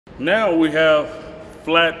Now we have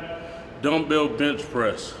flat dumbbell bench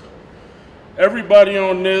press. Everybody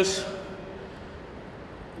on this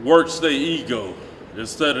works their ego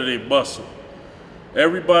instead of their muscle.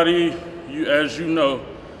 Everybody, as you know,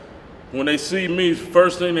 when they see me,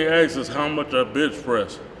 first thing they ask is how much I bench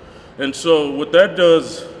press. And so what that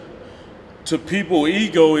does to people's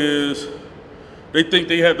ego is they think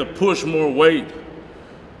they have to push more weight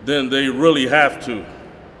than they really have to.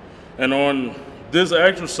 And on this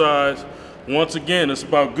exercise, once again, it's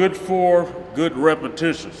about good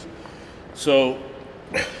repetitions. So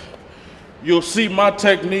you'll see my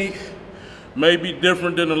technique may be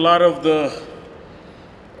different than a lot of the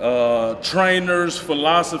trainers'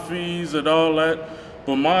 philosophies and all that,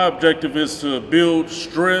 but my objective is to build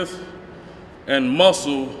strength and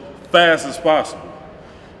muscle fast as possible.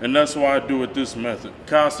 And that's why I do it this method.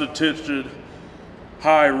 Constant tension,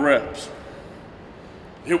 high reps.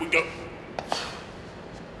 Here we go.